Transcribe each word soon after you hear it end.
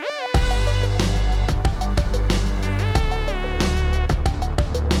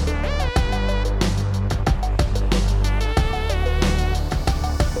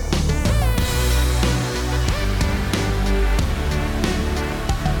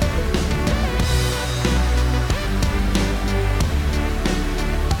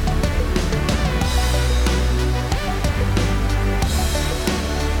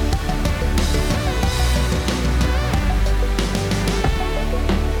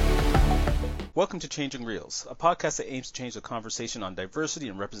Welcome to Changing Reels, a podcast that aims to change the conversation on diversity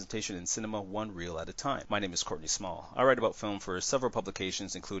and representation in cinema one reel at a time. My name is Courtney Small. I write about film for several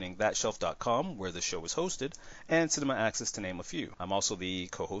publications, including ThatShelf.com, where the show is hosted, and Cinema Access, to name a few. I'm also the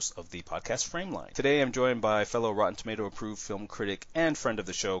co-host of the podcast Frameline. Today I'm joined by fellow Rotten Tomato approved film critic and friend of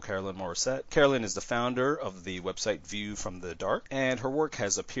the show, Carolyn Morissette. Carolyn is the founder of the website View from the Dark, and her work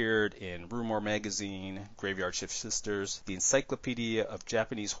has appeared in Rumor Magazine, Graveyard Shift Sisters, the Encyclopedia of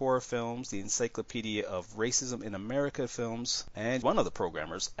Japanese Horror Films, the Encyclopedia of Racism in America Films, and one of the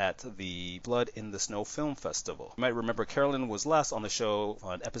programmers at the Blood in the Snow Film Festival. You might remember Carolyn was last on the show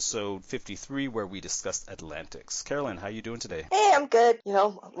on episode 53 where we discussed Atlantics. Carolyn, how you doing today? Hey, I'm good.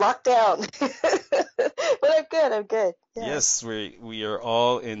 Locked down. But I'm good. Yeah. Yes, we are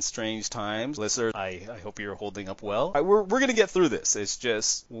all in strange times. Listener, I hope you're holding up well. We're going to get through this. It's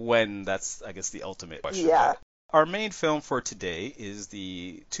just when that's, I guess, the ultimate question. Yeah. Our main film for today is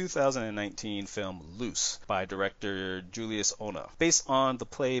the 2019 film Loose by director Julius Onah. Based on the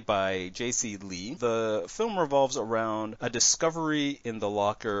play by J.C. Lee, the film revolves around a discovery in the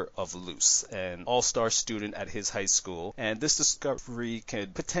locker of Luce, an all-star student at his high school, and this discovery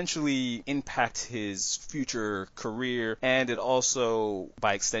could potentially impact his future career, and it also,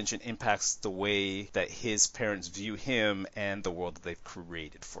 by extension, impacts the way that his parents view him and the world that they've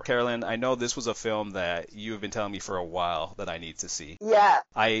created for him. Carolyn, I know this was a film that you have been telling me for a while that I need to see. Yeah.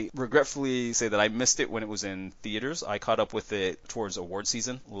 I regretfully say that I missed it when it was in theaters. I caught up with it towards award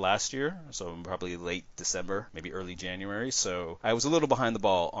season last year, so probably late December, maybe early January. So I was a little behind the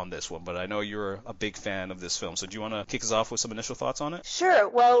ball on this one, but I know you're a big fan of this film. So do you want to kick us off with some initial thoughts on it? Sure.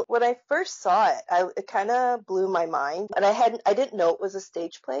 Well, when I first saw it, it kind of blew my mind, and I didn't know it was a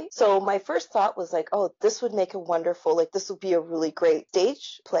stage play. So my first thought was like, oh, this would make a wonderful, this would be a really great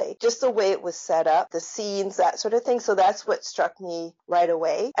stage play. Just the way it was set up, the scenes, that sort of thing. So that's what struck me right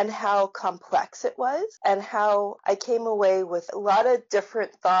away, and how complex it was, and how I came away with a lot of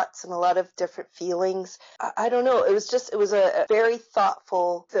different thoughts and a lot of different feelings. I don't know. It was a very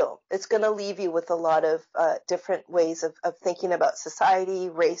thoughtful film. It's going to leave you with a lot of different ways of thinking about society,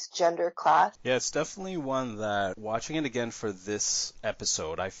 race, gender, class. Yeah, it's definitely one that, watching it again for this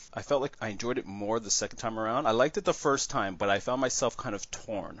episode, I felt like I enjoyed it more the second time around. I liked it the first time, but I found myself kind of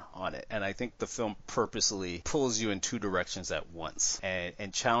torn on it, and I think the film purposely pulls you in two directions at once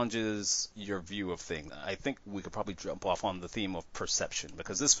and challenges your view of things. I think we could probably jump off on the theme of perception,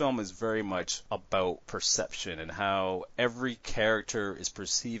 because this film is very much about perception and how every character is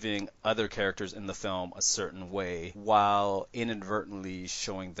perceiving other characters in the film a certain way while inadvertently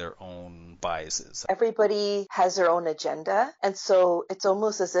showing their own biases. Everybody has their own agenda, and so it's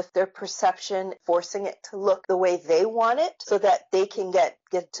almost as if their perception forcing it to look the way they want it so that they can get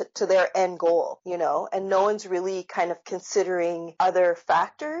to their end goal, and no one's really kind of considering other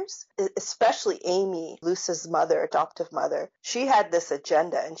factors, especially Amy, Luce's mother, adoptive mother. She had this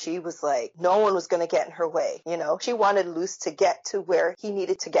agenda, and she was like, no one was going to get in her way, She wanted Luce to get to where he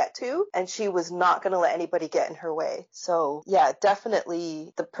needed to get to, and she was not going to let anybody get in her way. So, yeah,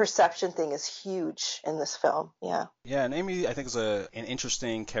 definitely the perception thing is huge in this film, yeah. Yeah, and Amy, I think, is an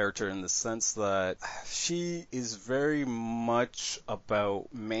interesting character in the sense that she is very much about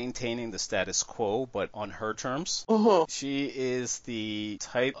maintaining the status quo, but on her terms. Mm-hmm. She is the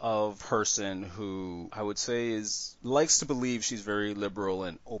type of person who I would say likes to believe she's very liberal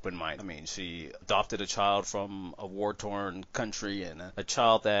and open-minded. I mean, she adopted a child from a war-torn country, and a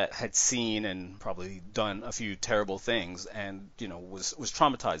child that had seen and probably done a few terrible things, and was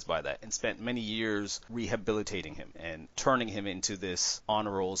traumatized by that, and spent many years rehabilitating him and turning him into this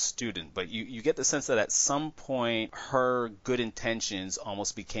honor roll student. But you get the sense that at some point her good intentions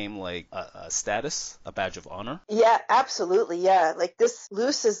almost became like a status, a badge of honor. Yeah, absolutely. Yeah. This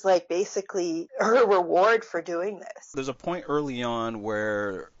Luce is basically her reward for doing this. There's a point early on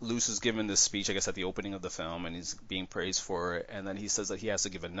where Luce is given this speech, I guess at the opening of the film, and he's being praised for it, and then he says that he has to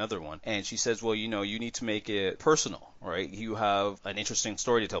give another one. And she says, well, you need to make it personal, right? You have an interesting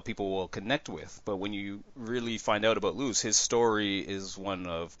story to tell, people will connect with. But when you really find out about Luce, his story is one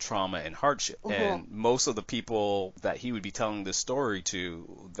of trauma and hardship. Mm-hmm. And most of the people that he would be telling this story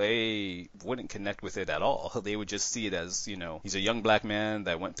to, they wouldn't connect with it at all. They would just see it as, he's a young black man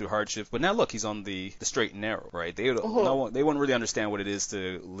that went through hardship, but now look, he's on the straight and narrow, right? They wouldn't really understand what it is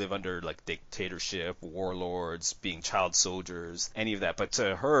to live under dictatorship, warlords, being child soldiers, any of that. But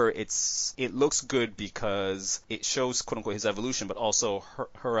to her, it looks good because it shows, quote unquote, his evolution, but also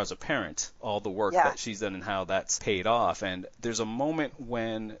her as a parent, all the work that she's done and how that's paid off. And there's a moment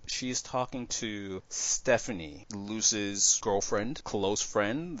when she's talking to Stephanie, Luce's girlfriend, close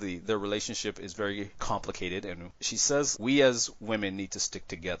friend. Their relationship is very complicated, and she says we as women need to stick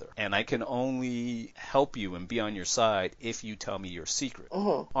together, and I can only help you and be on your side if you tell me your secret.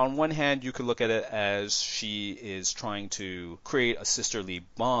 On one hand, you could look at it as she is trying to create a sisterly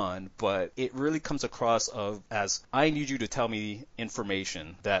bond, but it really comes across as I need you to tell me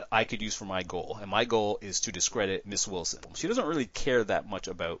information that I could use for my goal, and my goal is to discredit Miss Wilson. She doesn't really care that much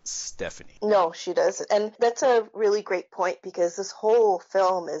about Stephanie. No, she doesn't. And that's a really great point, because this whole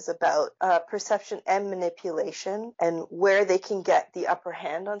film is about perception and manipulation and where they can get the upper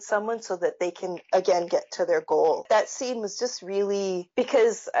hand on someone so that they can, again, get to their goal. That scene was just really,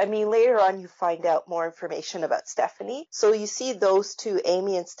 because, I mean, later on you find out more information about Stephanie. So you see those two,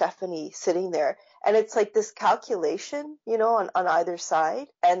 Amy and Stephanie, sitting there. And it's like this calculation, you know, on either side.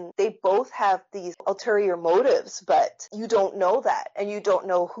 And they both have these ulterior motives, but you don't know that. And you don't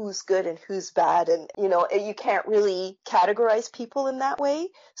know who's good and who's bad. And, you know, you can't really categorize people in that way.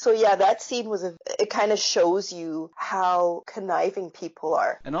 So, yeah, that scene it kind of shows you how conniving people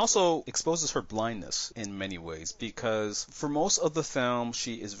are. And also exposes her blindness in many ways, because for most of the film,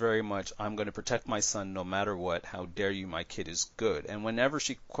 she is very much, I'm going to protect my son no matter what. How dare you? My kid is good. And whenever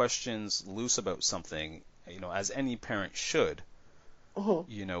she questions Luce about something, you know, as any parent should,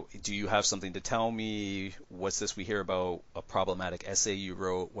 you know, do you have something to tell me? What's this we hear about a problematic essay you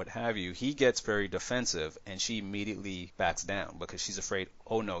wrote, what have you? He gets very defensive, and she immediately backs down because she's afraid,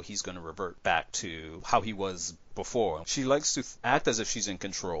 oh no, he's going to revert back to how he was before. She likes to act as if she's in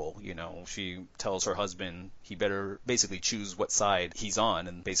control, you know. She tells her husband he better basically choose what side he's on,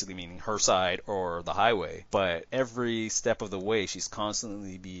 and basically meaning her side or the highway. But every step of the way, she's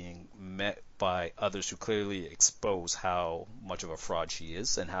constantly being met by others who clearly expose how much of a fraud she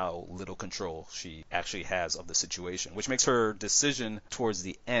is and how little control she actually has of the situation, which makes her decision towards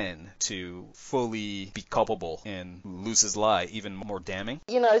the end to fully be culpable in Luce's lie even more damning.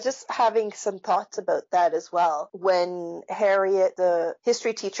 You know, just having some thoughts about that as well. When Harriet, the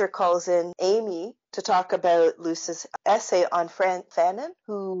history teacher, calls in Amy to talk about Luce's essay on Frank Fanon,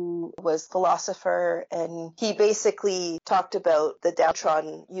 who was a philosopher, and he basically talked about the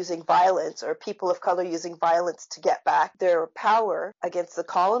downtrodden using violence, or people of color using violence to get back their power against the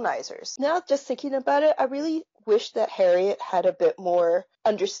colonizers. Now, just thinking about it, I really wish that Harriet had a bit more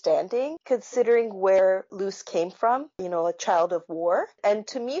understanding, considering where Luce came from, you know, a child of war. And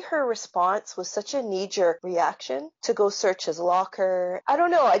to me, her response was such a knee-jerk reaction to go search his locker. I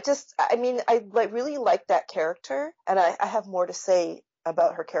don't know. I really like that character, and I have more to say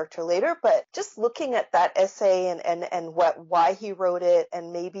about her character later, but just looking at that essay and why he wrote it,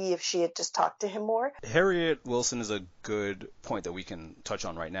 and maybe if she had just talked to him more. Harriet Wilson is a good point that we can touch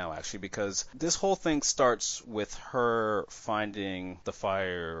on right now, actually, because this whole thing starts with her finding the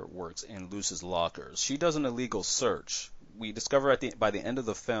fireworks in Luce's lockers. She does an illegal search. We discover by the end of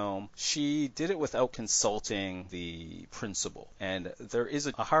the film, she did it without consulting the principal. And there is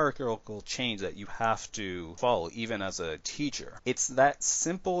a hierarchical change that you have to follow, even as a teacher. It's that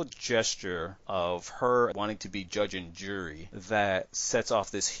simple gesture of her wanting to be judge and jury that sets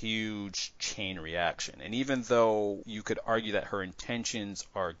off this huge chain reaction. And even though you could argue that her intentions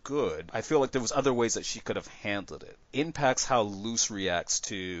are good, I feel like there was other ways that she could have handled it. Impacts how Luce reacts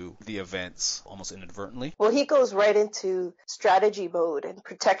to the events almost inadvertently. Well, he goes right into strategy mode and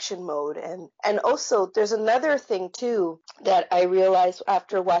protection mode, and also there's another thing too that I realized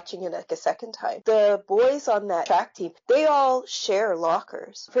after watching it like a second time. The boys on that track team, they all share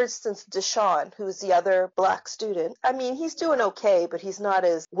lockers. For instance, Deshaun, who's the other black student, I mean, he's doing okay, but he's not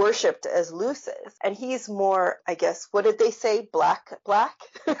as worshipped as Luce is, and he's more, I guess, what did they say, black?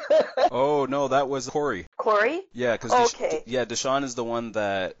 Oh no, that was Corey. Yeah, because Deshaun is the one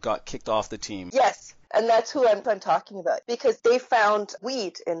that got kicked off the team. Yes. And that's who I'm talking about, because they found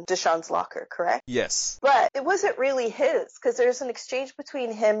weed in Deshaun's locker, correct? Yes. But it wasn't really his, because there's an exchange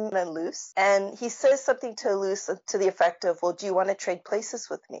between him and Luce, and he says something to Luce to the effect of, well, do you want to trade places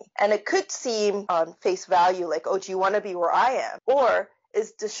with me? And it could seem on face value like, oh, do you want to be where I am? Or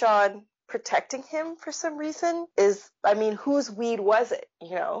is Deshaun protecting him for some reason? Whose weed was it,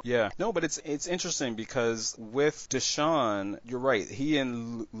 you know? Yeah. No, but it's interesting because with Deshaun, you're right, he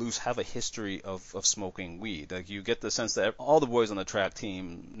and Luce have a history of smoking weed. Like, you get the sense that all the boys on the track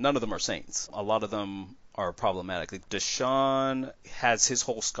team, none of them are saints. A lot of them are problematic. Like, Deshaun has his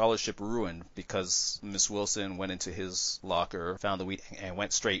whole scholarship ruined because Miss Wilson went into his locker, found the weed, and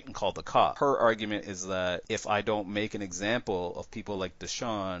went straight and called the cop. Her argument is that if I don't make an example of people like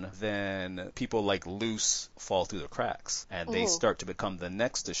Deshaun, then people like Luce fall through the cracks, and they start to become the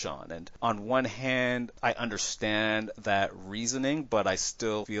next Deshaun. And on one hand, I understand that reasoning, but I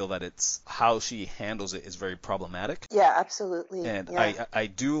still feel that it's how she handles it is very problematic. Yeah, absolutely. And yeah. I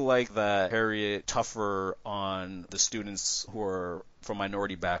do like that Harriet tougher on the students who are from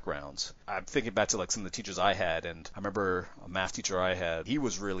minority backgrounds. I'm thinking back to like some of the teachers I had, and I remember a math teacher I had, he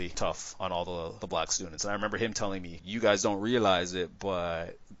was really tough on all the black students. And I remember him telling me, you guys don't realize it,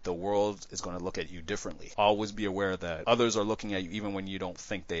 but the world is going to look at you differently. Always be aware that others are looking at you even when you don't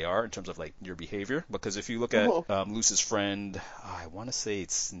think they are in terms of like your behavior. Because if you look at Luce's friend, I want to say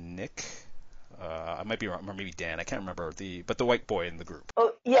it's Nick. I might be wrong, or maybe Dan. I can't remember but the white boy in the group.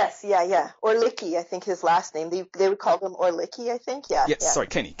 Oh yes, yeah. Orlicki, I think his last name. They would call him Orlicki, I think. Yeah. Yes, sorry,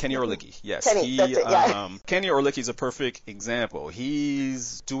 Kenny Orlicki. Yes, Kenny, that's it, yeah. Kenny Orlicki is a perfect example.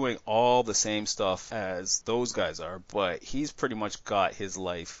 He's doing all the same stuff as those guys are, but he's pretty much got his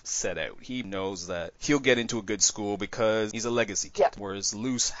life set out. He knows that he'll get into a good school because he's a legacy kid, whereas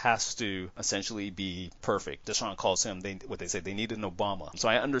Luce has to essentially be perfect. Deshaun calls him, they need an Obama. So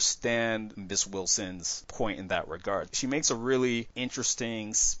I understand Miss Wilson's point in that regard. She makes a really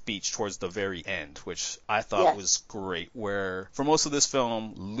interesting speech towards the very end, which I thought was great, where for most of this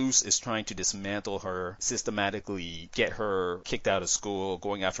film, Luce is trying to dismantle her, systematically get her kicked out of school,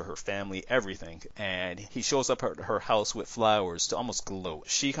 going after her family, everything. And he shows up at her house with flowers to almost gloat.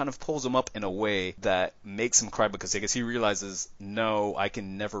 She kind of pulls him up in a way that makes him cry because I guess he realizes, no, I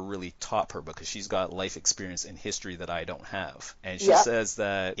can never really top her because she's got life experience and history that I don't have. And she says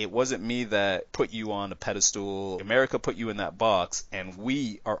that it wasn't me that put you on a pedestal. America put you in that box, and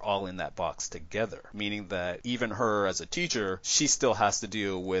we are all in that box together. Meaning that even her as a teacher, she still has to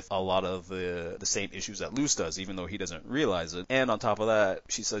deal with a lot of the same issues that Luce does, even though he doesn't realize it. And on top of that,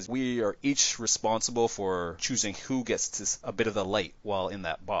 she says we are each responsible for choosing who gets a bit of the light while in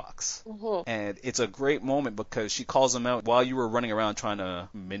that box. And it's a great moment because she calls him out, while you were running around trying to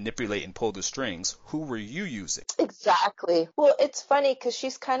manipulate and pull the strings, who were you using? Exactly. Well, it's funny because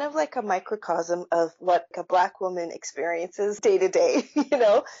she's kind of like a microcosm of what a black woman experiences day to day. You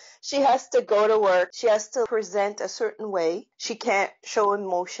know, she has to go to work. She has to present a certain way. She can't show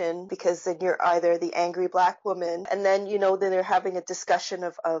emotion because then you're either the angry black woman, and then, you know, then they're having a discussion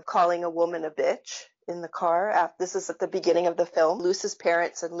of calling a woman a bitch in the car. This is at the beginning of the film. Luce's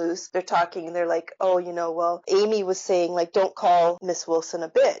parents and Luce, they're talking and they're like, oh, you know, well, Amy was saying, like, don't call Miss Wilson a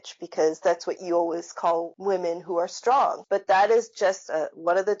bitch because that's what you always call women who are strong. But that is just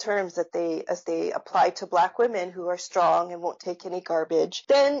one of the terms that they apply to black women who are strong and won't take any garbage.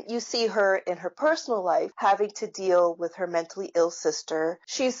 Then you see her in her personal life having to deal with her mentally ill sister.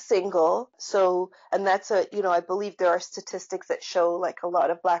 She's single. So, and that's I believe there are statistics that show like a lot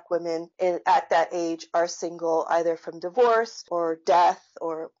of black women at that age are single either from divorce or death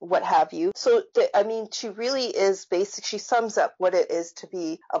or what have you. So, she really is she sums up what it is to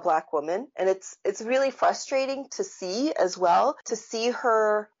be a black woman. And it's really frustrating to see as well, to see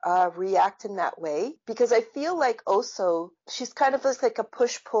her react in that way, because I feel like also she's kind of like a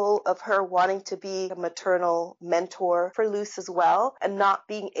push-pull of her wanting to be a maternal mentor for Luce as well and not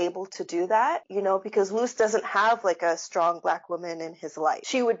being able to do that, you know, because Luce doesn't have like a strong black woman in his life.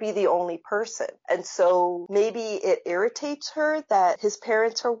 She would be the only person. And so maybe it irritates her that his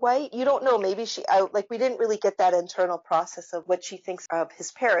parents are white. You don't know. Maybe we didn't really get that internal process of what she thinks of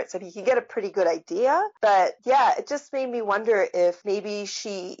his parents. I mean, you can get a pretty good idea, but yeah, it just made me wonder if maybe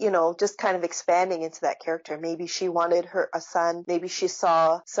she, you know, just kind of expanding into that character. Maybe she wanted a son. Maybe she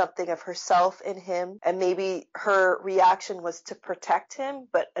saw something of herself in him, and maybe her reaction was to protect him,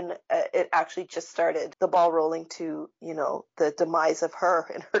 but it actually just started the ball rolling to, you know, the demise of her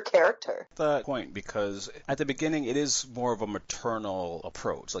and her character. That point, because at the beginning it is more of a maternal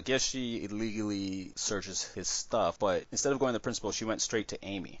approach. Like, yes, she illegally searches his stuff, but instead of going to the principal, she went straight to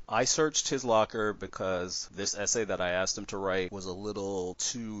Amy. I searched his locker because this essay that I asked him to write was a little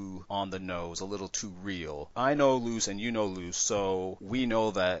too on the nose, a little too real. I know Luce and you know Luce, so we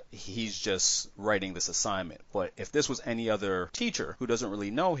know that he's just writing this assignment. But if this was any other teacher who doesn't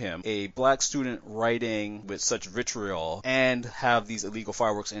really know him, a black student writing with such vitriol and have these illegal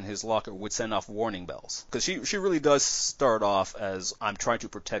fireworks in his locker would send off warning bells. Because she really does start off as, I'm trying to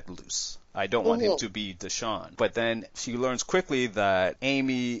protect Luce. I don't want him to be Deshaun. But then she learns quickly that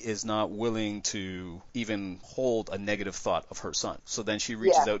Amy is not willing to even hold a negative thought of her son. So then she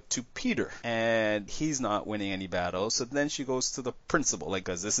reaches out to Peter, and he's not winning any battles. So then she goes to the principal, like,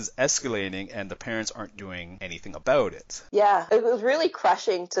 because this is escalating and the parents aren't doing anything about it. Yeah, it was really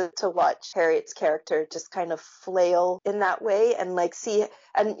crushing to watch Harriet's character just kind of flail in that way and like see.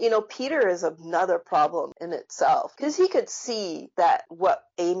 And, you know, Peter is another problem in itself because he could see that what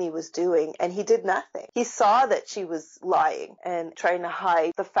Amy was doing and he did nothing. He saw that she was lying and trying to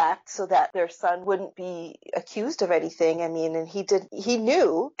hide the fact so that their son wouldn't be accused of anything. I mean, and he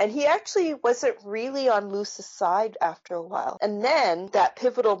knew, and he actually wasn't really on Luce's side after a while. And then that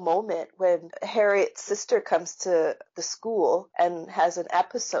pivotal moment when Harriet's sister comes to the school and has an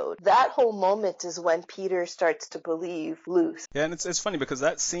episode, that whole moment is when Peter starts to believe Luce. Yeah, and it's funny because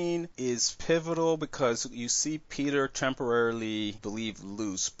that scene is pivotal because you see Peter temporarily believe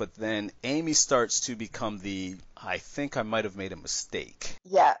Luce, but then Amy starts to become I think I might have made a mistake.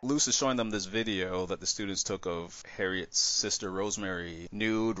 Yeah. Luce is showing them this video that the students took of Harriet's sister Rosemary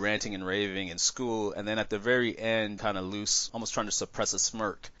nude, ranting and raving in school, and then at the very end, kind of Luce almost trying to suppress a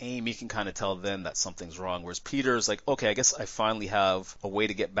smirk. Amy can kind of tell then that something's wrong, whereas Peter's like, okay, I guess I finally have a way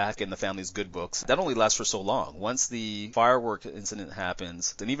to get back in the family's good books. That only lasts for so long. Once the firework incident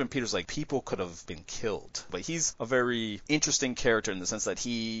happens, then even Peter's like, people could have been killed. But he's a very interesting character in the sense that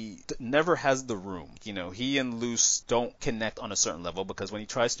he never has the room. You know, he and Luce don't connect on a certain level because when he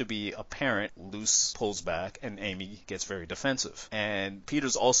tries to be a parent, Luce pulls back and Amy gets very defensive. And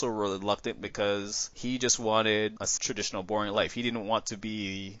Peter's also reluctant because he just wanted a traditional boring life. He didn't want to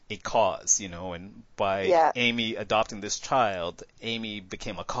be a cause, you know, and by Amy adopting this child, Amy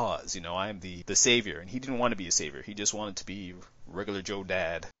became a cause, you know, I am the savior, and he didn't want to be a savior. He just wanted to be regular Joe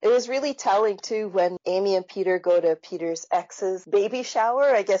dad. It was really telling too when Amy and Peter go to Peter's ex's baby shower,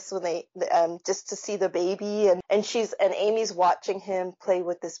 I guess when they just to see the baby, and Amy's watching him play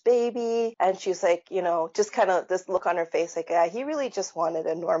with this baby, and she's like, you know, just kind of this look on her face like, yeah, he really just wanted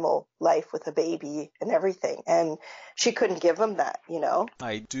a normal life with a baby and everything, and she couldn't give him that, you know.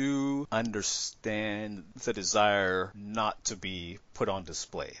 I do understand the desire not to be put on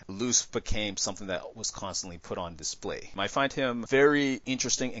display. Luce became something that was constantly put on display. I find him very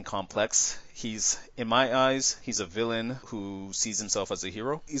interesting and complex. In my eyes, he's a villain who sees himself as a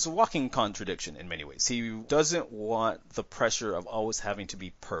hero. He's a walking contradiction in many ways. He doesn't want the pressure of always having to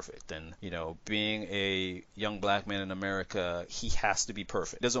be perfect. And, you know, being a young black man in America, he has to be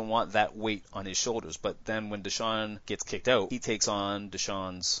perfect. He doesn't want that weight on his shoulders. But then when Deshaun gets kicked out, he takes on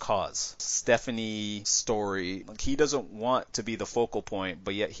Deshaun's cause. Stephanie's story, like, he doesn't want to be the focal point,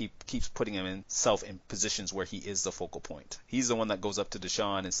 but yet he keeps putting himself in positions where he is the focal point. He's the one that goes up to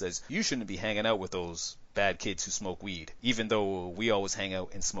Deshaun and says, you shouldn't be hanging out with those bad kids who smoke weed, even though we always hang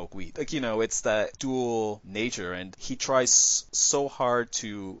out and smoke weed. Like, you know, it's that dual nature, and he tries so hard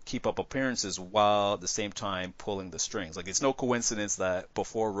to keep up appearances while at the same time pulling the strings. Like, it's no coincidence that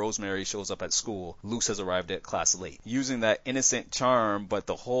before Rosemary shows up at school, Luce has arrived at class late, using that innocent charm, but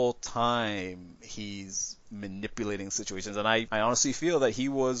the whole time he's manipulating situations. And I honestly feel that he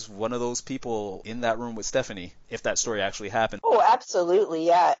was one of those people in that room with Stephanie, if that story actually happened. Oh, absolutely,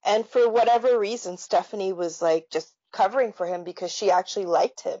 yeah. And for whatever reason, Stephanie was like just covering for him because she actually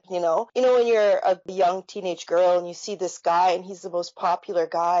liked him, you know? You know, when you're a young teenage girl and you see this guy and he's the most popular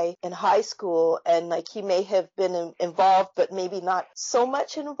guy in high school, and like he may have been involved but maybe not so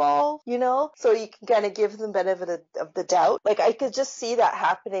much involved, you know? So you can kind of give them benefit of the doubt. Like, I could just see that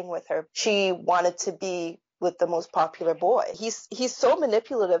happening with her. She wanted to be with the most popular boy. He's so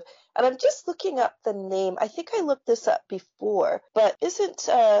manipulative. And I'm just looking up the name. I think I looked this up before, but isn't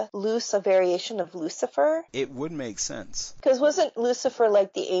Luce a variation of Lucifer? It would make sense. Because wasn't Lucifer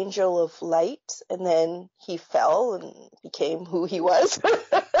like the angel of light, and then he fell and became who he was?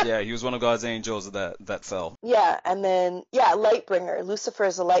 Yeah, he was one of God's angels that fell. Yeah, and then, yeah, Lightbringer. Lucifer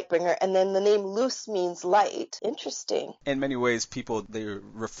is a Lightbringer, and then the name Luce means light. Interesting. In many ways, people, they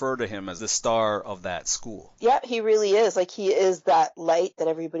refer to him as the star of that school. Yeah, he really is. Like, he is that light that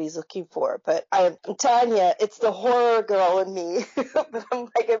everybody's looking for. But I'm telling you, it's the horror girl in me. But I'm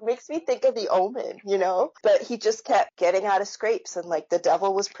like, it makes me think of The Omen, you know? But he just kept getting out of scrapes, and like the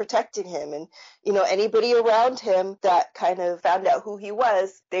devil was protecting him. And, you know, anybody around him that kind of found out who he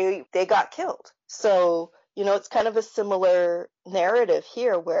was, they got killed. So, you know, it's kind of a similar narrative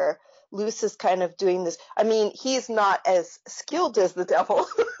here where Luce is kind of doing this. I mean, he's not as skilled as the devil,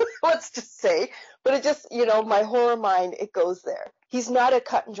 let's just say, but it just, you know, my horror mind, it goes there. He's not a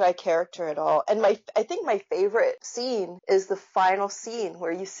cut and dry character at all. And I think my favorite scene is the final scene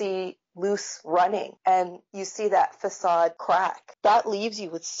where you see Luce running and you see that facade crack. That leaves you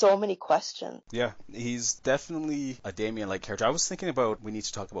with so many questions. Yeah, he's definitely a Damien-like character. I was thinking about, we need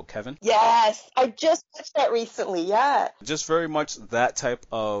to talk about Kevin. Yes, I just watched that recently, yeah. Just very much that type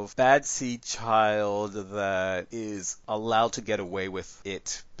of bad seed child that is allowed to get away with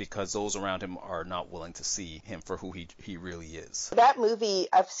it because those around him are not willing to see him for who he really is. That movie,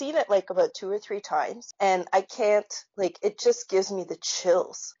 I've seen it like about 2 or 3 times, and I can't, like, it just gives me the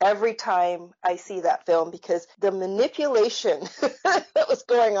chills every time I see that film because the manipulation that was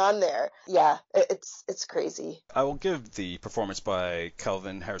going on there, yeah, it's crazy. I will give the performance by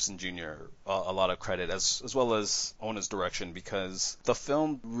Kelvin Harrison Jr. a lot of credit, as well as Ona's direction, because the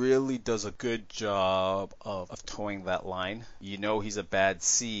film really does a good job of towing that line. You know he's a bad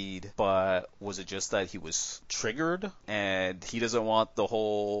seed, but was it just that he was triggered and he doesn't want the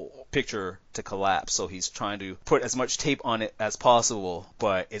whole picture to collapse, so he's trying to put as much tape on it as possible,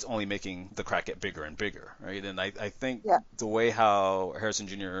 but it's only making the crack get bigger and bigger, right? And I think the way how Harrison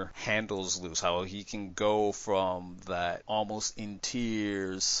Jr. handles Luce, how he can go from that almost in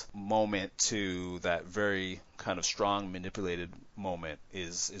tears moment to that very kind of strong manipulated moment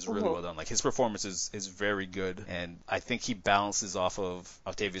is really well done. Like his performance is very good, and I think he balances off of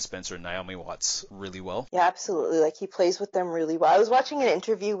Octavia Spencer and Naomi Watts really well. Yeah, absolutely. Like he plays with them really well. I was watching an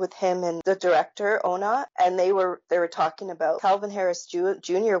interview with him and the director Ona, and they were talking about Calvin Harrison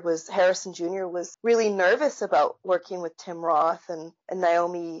Jr. was really nervous about working with Tim Roth and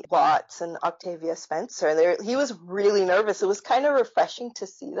Naomi Watts and Octavia Spencer. He was really nervous. It was kind of refreshing to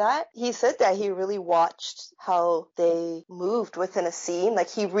see that. He said that he really watched how they moved within a scene. Like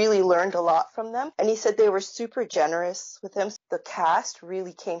he really learned a lot from them. And he said they were super generous with him. The cast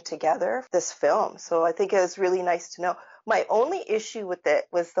really came together for this film. So I think it was really nice to know. My only issue with it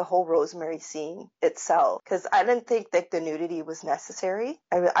was the whole Rosemary scene itself, because I didn't think that the nudity was necessary.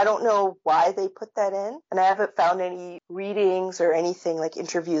 I don't know why they put that in, and I haven't found any readings or anything like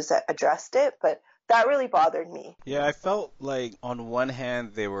interviews that addressed it, but that really bothered me. Yeah, I felt like on one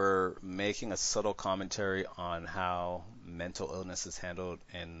hand they were making a subtle commentary on how mental illness is handled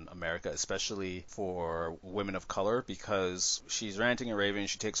in America, especially for women of color, because she's ranting and raving,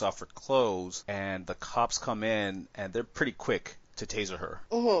 she takes off her clothes, and the cops come in and they're pretty quick to taser her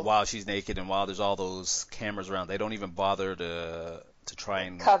while she's naked and while there's all those cameras around. They don't even bother to try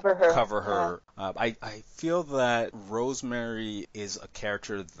and cover her. Yeah. I feel that Rosemary is a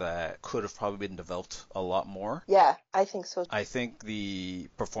character that could have probably been developed a lot more. Yeah, I think so. I think the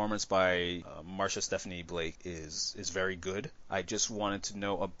performance by Marsha Stephanie Blake is very good. I just wanted to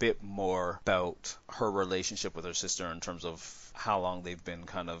know a bit more about her relationship with her sister in terms of how long they've been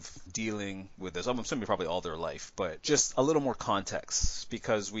kind of dealing with this. I'm assuming probably all their life, but just a little more context,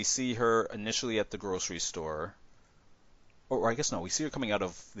 because we see her initially at the grocery store. Or I guess no, we see her coming out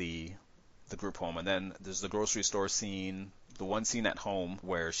of the group home, and then there's the grocery store scene, the one scene at home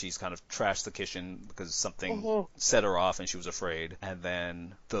where she's kind of trashed the kitchen because something set her off and she was afraid, and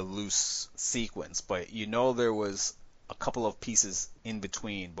then the Luce sequence. But you know there was a couple of pieces in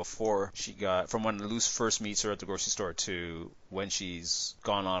between before she got, from when Luce first meets her at the grocery store to when she's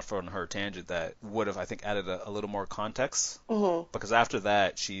gone off on her tangent, that would have, I think, added a little more context. Because after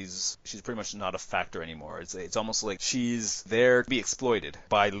that, she's pretty much not a factor anymore. It's almost like she's there to be exploited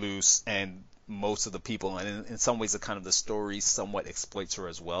by Luce and most of the people, and in some ways the story somewhat exploits her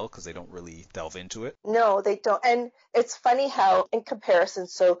as well, because they don't really delve into it. No, they don't. And it's funny how, in comparison,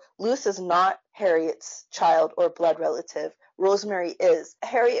 so Luce is not Harriet's child or blood relative. Rosemary is.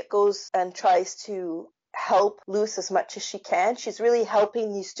 Harriet goes and tries to help Luce as much as she can. She's really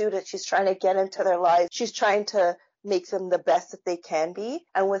helping these students. She's trying to get into their lives. She's trying to make them the best that they can be.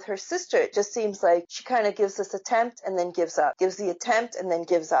 And with her sister, it just seems like she kind of gives this attempt and then gives up, gives the attempt and then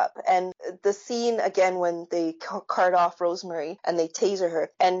gives up. And the scene again when they cart off Rosemary and they taser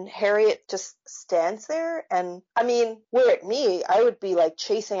her and Harriet just stands there, and I mean, were it me, I would be like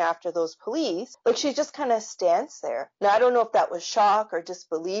chasing after those police. Like she just kind of stands there. Now I don't know if that was shock or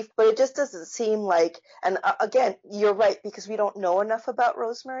disbelief, but it just doesn't seem like, and again, you're right, because we don't know enough about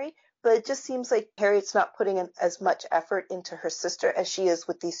Rosemary. But it just seems like Harriet's not putting in as much effort into her sister as she is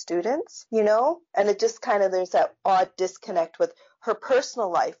with these students, you know? And it just kind of, there's that odd disconnect with her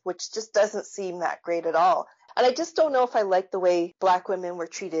personal life, which just doesn't seem that great at all. And I just don't know if I like the way Black women were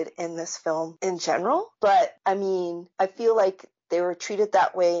treated in this film in general. But I mean, I feel like they were treated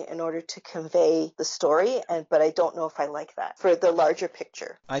that way in order to convey the story, but I don't know if I like that for the larger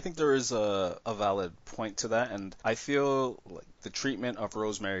picture. I think there is a valid point to that, and I feel like the treatment of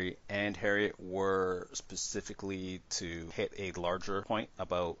Rosemary and Harriet were specifically to hit a larger point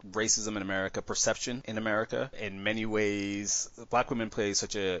about racism in America, perception in America. In many ways, black women play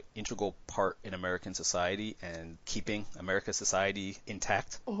such an integral part in American society and keeping America's society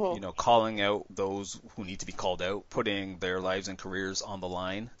intact. Mhm. You know, calling out those who need to be called out, putting their lives and careers on the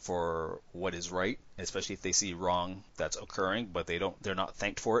line for what is right, especially if they see wrong that's occurring, but they're not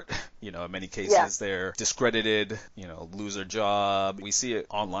thanked for it. You know, in many cases, Yeah. they're discredited, lose their job. We see it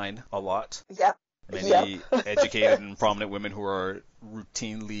online a lot. Yep. Many educated and prominent women who are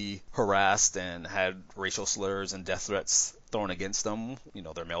routinely harassed and had racial slurs and death threats thrown against them.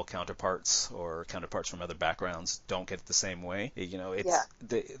 Their male counterparts or counterparts from other backgrounds don't get it the same way.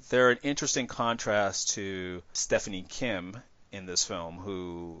 They're an interesting contrast to Stephanie Kim in this film,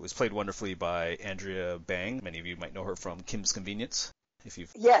 who was played wonderfully by Andrea Bang. Many of you might know her from Kim's Convenience, if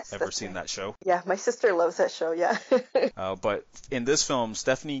you've ever seen that show. Yeah, my sister loves that show, yeah. But in this film,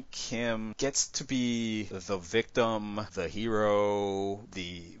 Stephanie Kim gets to be the victim, the hero,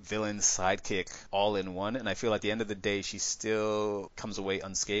 the villain's sidekick all in one, and I feel at the end of the day she still comes away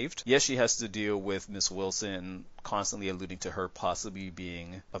unscathed. Yes, she has to deal with Miss Wilson constantly alluding to her possibly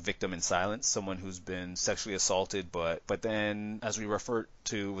being a victim in silence, someone who's been sexually assaulted, but then, as we refer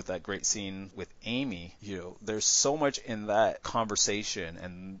to with that great scene with Amy, there's so much in that conversation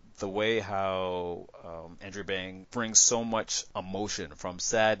and the way how Andrew Bang brings so much emotion, from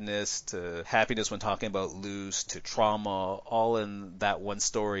sadness to happiness when talking about Luce to trauma, all in that one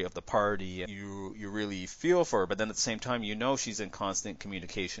story of the party. You really feel for her, but then at the same time, she's in constant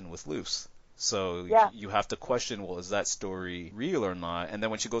communication with Luce. So you have to question, well, is that story real or not? And then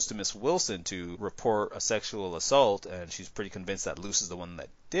when she goes to Miss Wilson to report a sexual assault, and she's pretty convinced that Luce is the one that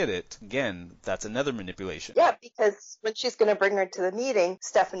did it, again, that's another manipulation. Yeah, because when she's going to bring her to the meeting,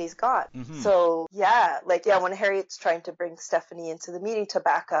 Stephanie's gone. Mm-hmm. So, when Harriet's trying to bring Stephanie into the meeting to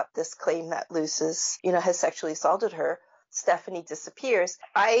back up this claim that Luce has sexually assaulted her, Stephanie disappears.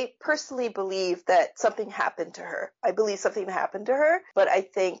 I personally believe that something happened to her. But I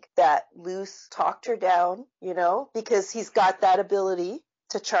think that Luce talked her down, because he's got that ability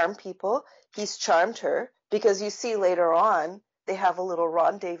to charm people. He's charmed her, because you see later on, they have a little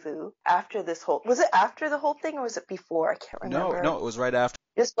rendezvous after this whole... Was it after the whole thing, or was it before? I can't remember. No, it was right after.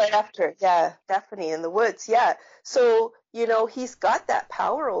 Just right after, yeah, Stephanie in the woods, yeah. So, he's got that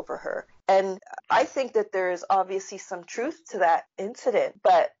power over her. And I think that there is obviously some truth to that incident,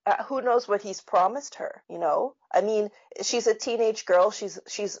 but who knows what he's promised her, I mean, she's a teenage girl. She's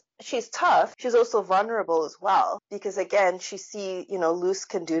tough. She's also vulnerable as well, because again, Luce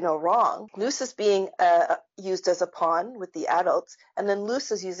can do no wrong. Luce is being used as a pawn with the adults, and then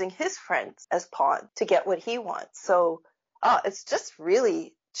Luce is using his friends as pawn to get what he wants. So it's just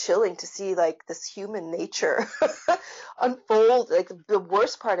really chilling to see this human nature unfold, the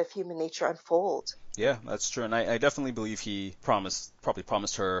worst part of human nature unfold. Yeah, that's true. And I definitely believe he probably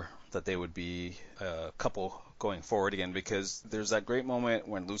promised her that they would be a couple going forward again, because there's that great moment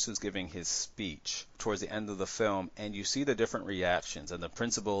when Luce is giving his speech towards the end of the film, and you see the different reactions, and the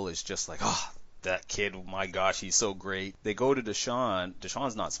principal is just like, that kid, my gosh, he's so great. They go to Deshawn.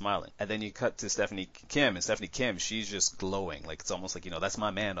 Deshawn's not smiling. And then you cut to Stephanie Kim, and Stephanie Kim, she's just glowing. It's almost like, that's my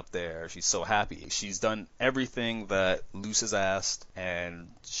man up there. She's so happy. She's done everything that Luce has asked, and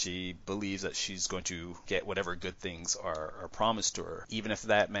she believes that she's going to get whatever good things are promised to her. Even if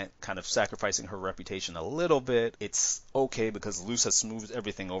that meant kind of sacrificing her reputation a little bit, it's okay because Luce has smoothed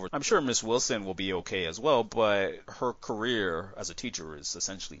everything over. I'm sure Miss Wilson will be okay as well, but her career as a teacher is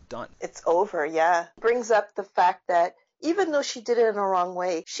essentially done. It's over. Yeah. Brings up the fact that even though she did it in a wrong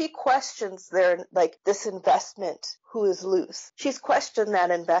way, she questions this investment. Who is Luce? She's questioned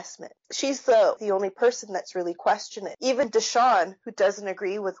that investment. She's the only person that's really questioned it. Even Deshawn, who doesn't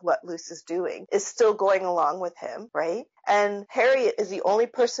agree with what Luce is doing, is still going along with him, right? And Harriet is the only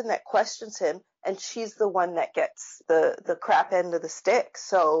person that questions him, and she's the one that gets the crap end of the stick.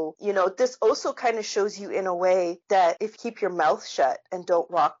 So, this also kind of shows you in a way that if you keep your mouth shut and don't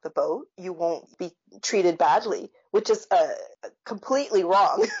rock the boat, you won't be treated badly, which is completely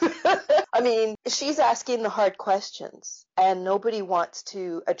wrong. I mean, she's asking the hard questions and nobody wants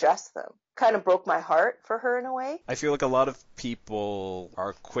to address them. Kind of broke my heart for her in a way. I feel like a lot of people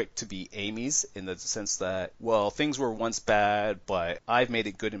are quick to be Amy's in the sense that, well, things were once bad, but I've made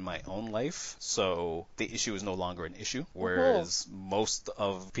it good in my own life, so the issue is no longer an issue. Whereas most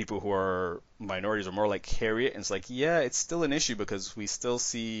of people who are minorities are more like Harriet, and it's like, yeah, it's still an issue because we still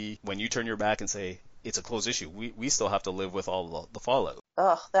see when you turn your back and say, it's a closed issue, we still have to live with all the fallout.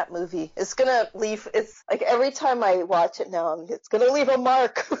 Oh, that movie. It's going to leave, it's like every time I watch it now, it's going to leave a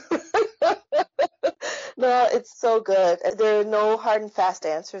mark. No, it's so good. There are no hard and fast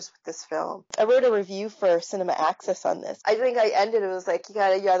answers with this film. I wrote a review for Cinema Access on this. I think I ended it was like, you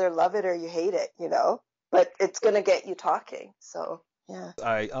either love it or you hate it, but it's going to get you talking. So, yeah.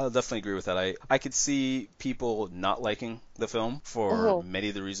 I'll definitely agree with that. I could see people not liking the film for many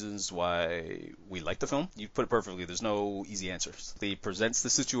of the reasons why we like the film. You put it perfectly. There's no easy answers. He presents the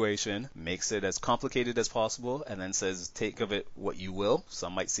situation, makes it as complicated as possible, and then says, take of it what you will.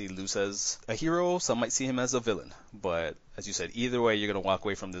 Some might see Luce as a hero, some might see him as a villain. But as you said, either way, you're going to walk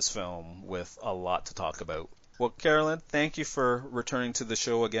away from this film with a lot to talk about. Well, Carolyn, thank you for returning to the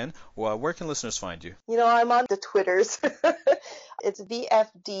show again. Well, where can listeners find you? I'm on the Twitters. It's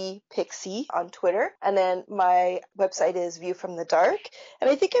VFD Pixie on Twitter. And then my website is View from the Dark. And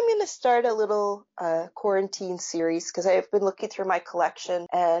I think I'm going to start a little quarantine series because I've been looking through my collection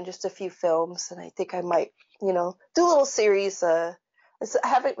and just a few films. And I think I might, do a little series. I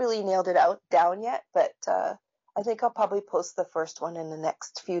haven't really nailed it down yet, but I think I'll probably post the first one in the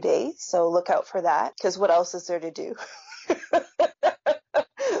next few days. So look out for that because what else is there to do?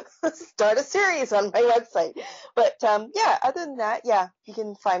 Start a series on my website. But other than that, you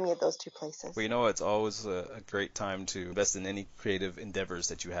can find me at those two places. Well, it's always a great time to invest in any creative endeavors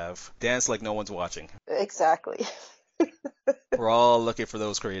that you have. Dance like no one's watching. Exactly. We're all looking for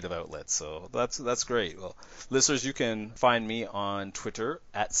those creative outlets, so that's great. Well, listeners, you can find me on Twitter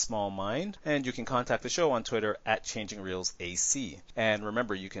at SmallMind, and you can contact the show on Twitter at ChangingReelsAC. And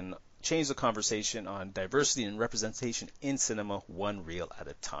remember, you can change the conversation on diversity and representation in cinema one reel at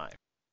a time.